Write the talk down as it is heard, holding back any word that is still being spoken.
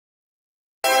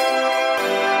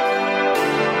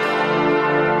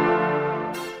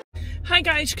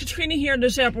guys, Katrina here, the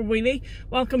Zebra Wheelie.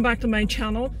 Welcome back to my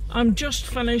channel. I'm just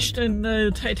finished in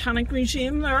the Titanic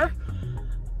Museum there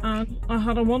and I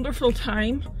had a wonderful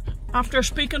time. After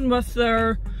speaking with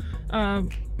their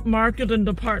marketing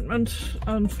department,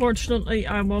 unfortunately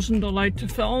I wasn't allowed to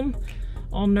film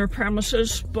on their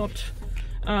premises, but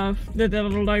they did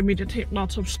allow me to take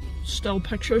lots of still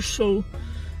pictures, so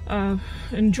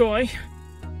enjoy.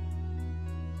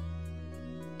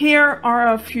 Here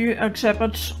are a few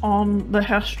exhibits on the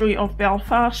history of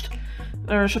Belfast.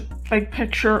 There's a big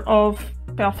picture of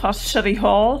Belfast City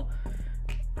Hall,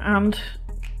 and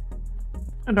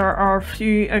there are a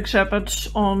few exhibits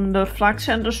on the flax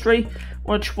industry,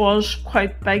 which was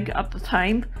quite big at the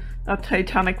time that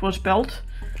Titanic was built.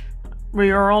 We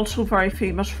are also very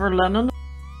famous for linen.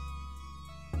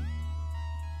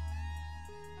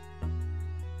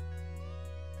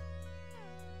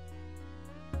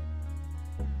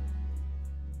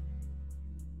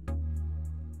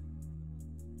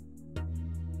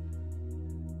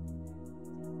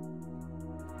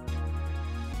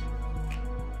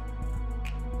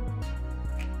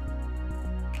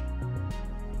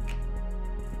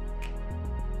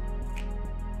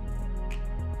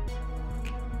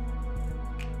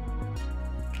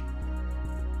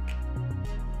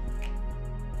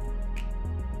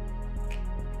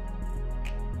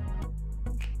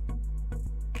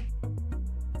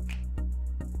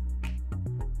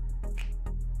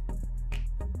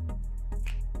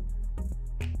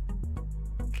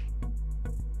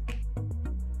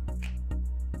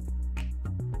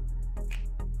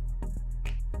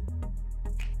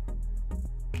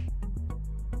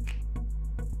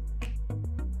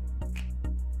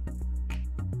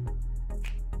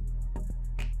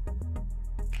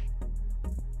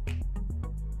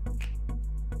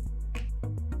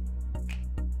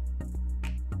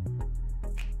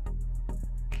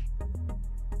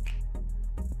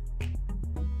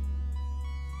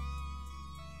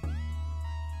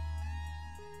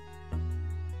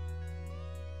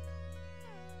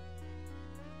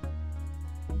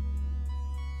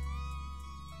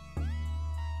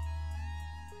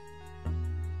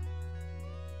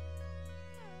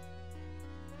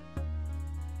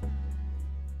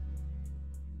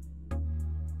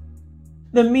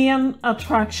 The main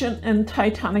attraction in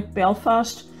Titanic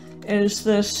Belfast is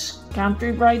this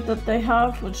gantry ride that they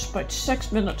have, which is about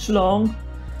 6 minutes long,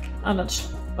 and it's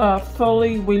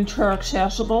fully wheelchair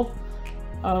accessible.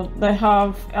 They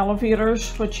have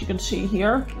elevators, which you can see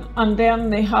here, and then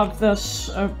they have this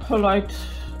pull-out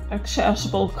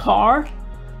accessible car,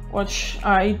 which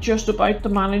I just about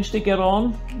managed to get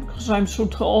on because I'm so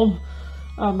tall.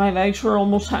 My legs were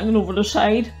almost hanging over the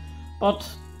side, but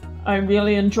I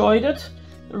really enjoyed it.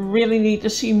 Really need to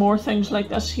see more things like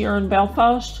this here in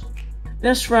Belfast.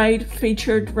 This ride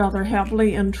featured rather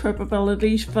heavily in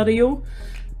Tripability's video.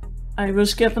 I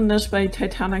was given this by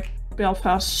Titanic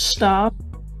Belfast staff,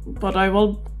 but I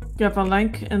will give a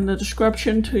link in the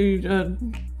description to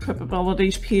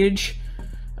Tripability's page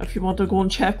if you want to go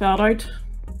and check that out.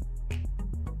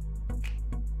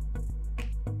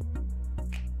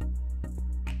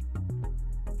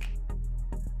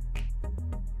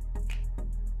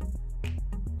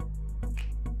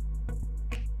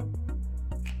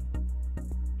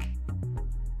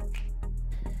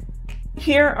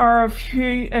 Here are a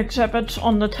few exhibits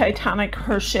on the Titanic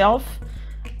herself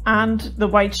and the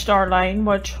White Star Line,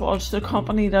 which was the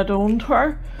company that owned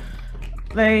her.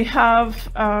 They have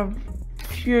a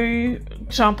few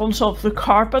examples of the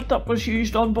carpet that was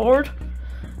used on board.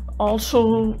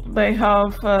 Also, they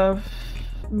have a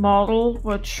model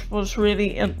which was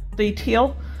really in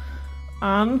detail,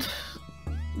 and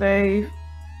they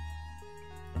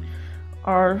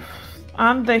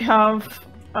have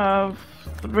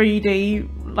 3D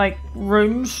like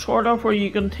rooms sort of where you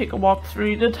can take a walk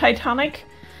through the Titanic.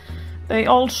 They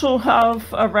also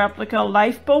have a replica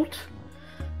lifeboat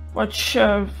which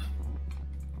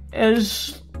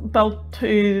is built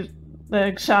to the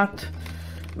exact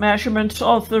measurements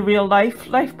of the real life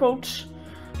lifeboats,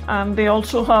 and they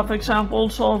also have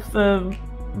examples of the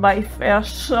life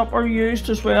vests that were used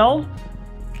as well.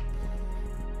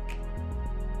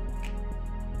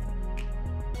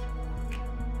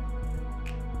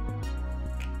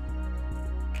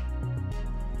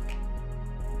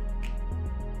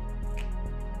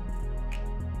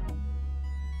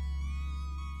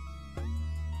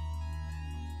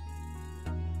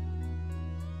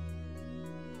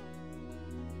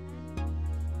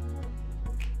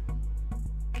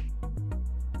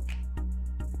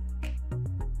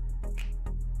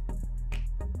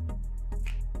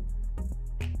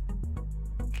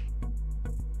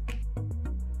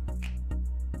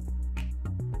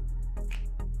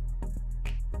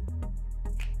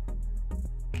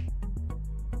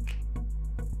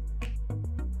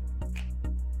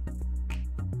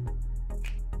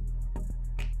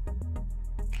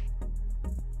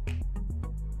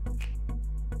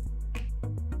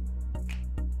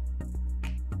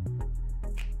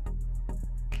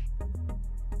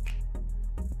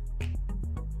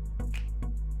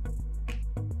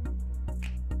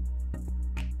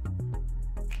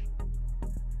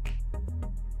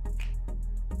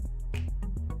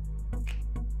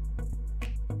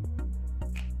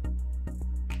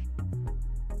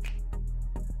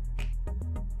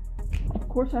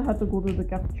 course I had to go to the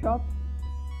gift shop,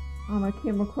 and I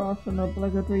came across an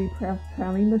obligatory press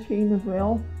penny machine as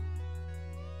well.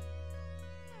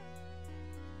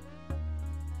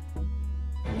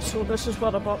 So this is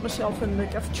what I bought myself in the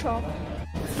gift shop.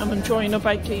 I'm enjoying a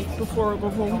bite to eat before I go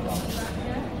home.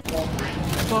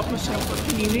 I bought myself a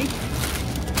panini.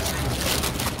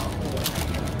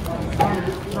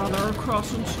 Rather a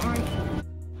crossing, sorry.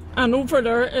 And over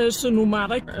there is the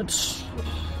Nomadic. It's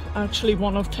actually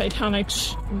one of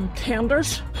Titanic's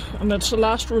tenders, and it's the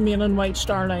last remaining White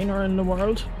Star liner in the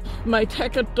world. My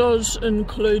ticket does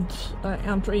include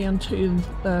entry into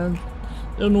the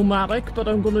Nomadic, but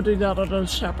I'm going to do that at a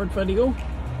separate video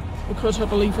because I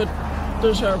believe it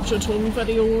deserves its own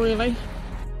video, really.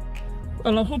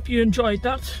 Well, I hope you enjoyed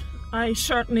that. I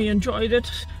certainly enjoyed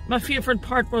it. My favourite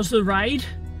part was the ride.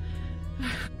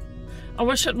 I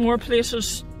wish that more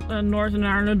places in Northern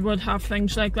Ireland would have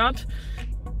things like that.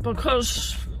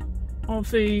 Because of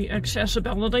the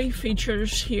accessibility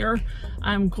features here,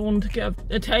 I'm going to give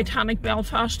the Titanic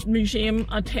Belfast Museum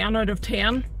a 10 out of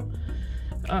 10.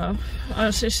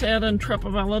 As I said in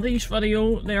Tripability's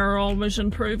video, they are always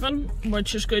improving,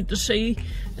 which is good to see.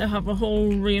 They have a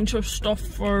whole range of stuff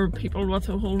for people with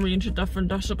a whole range of different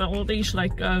disabilities,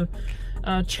 like a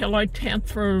chill out tent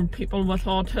for people with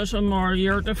autism or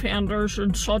ear defenders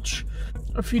and such.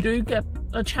 If you do get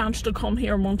a chance to come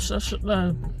here once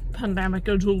the pandemic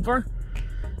is over,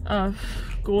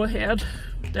 go ahead,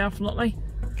 definitely.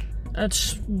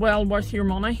 It's well worth your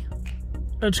money.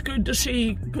 It's good to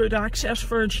see good access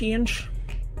for a change.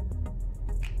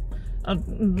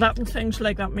 Little things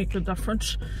like that make the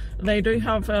difference. They do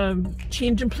have a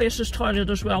changing places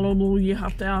toilet as well, although you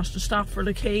have to ask the staff for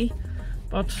the key.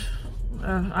 But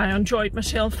I enjoyed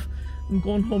myself. I'm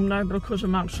going home now because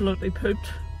I'm absolutely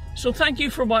pooped. So thank you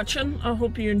for watching. I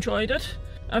hope you enjoyed it.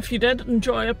 If you did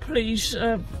enjoy it, please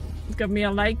give me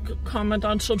a like, comment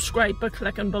and subscribe by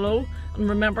clicking below, and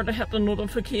remember to hit the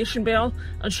notification bell,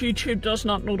 as YouTube does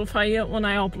not notify you when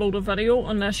I upload a video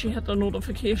unless you hit the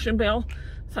notification bell.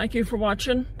 Thank you for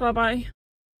watching. Bye bye.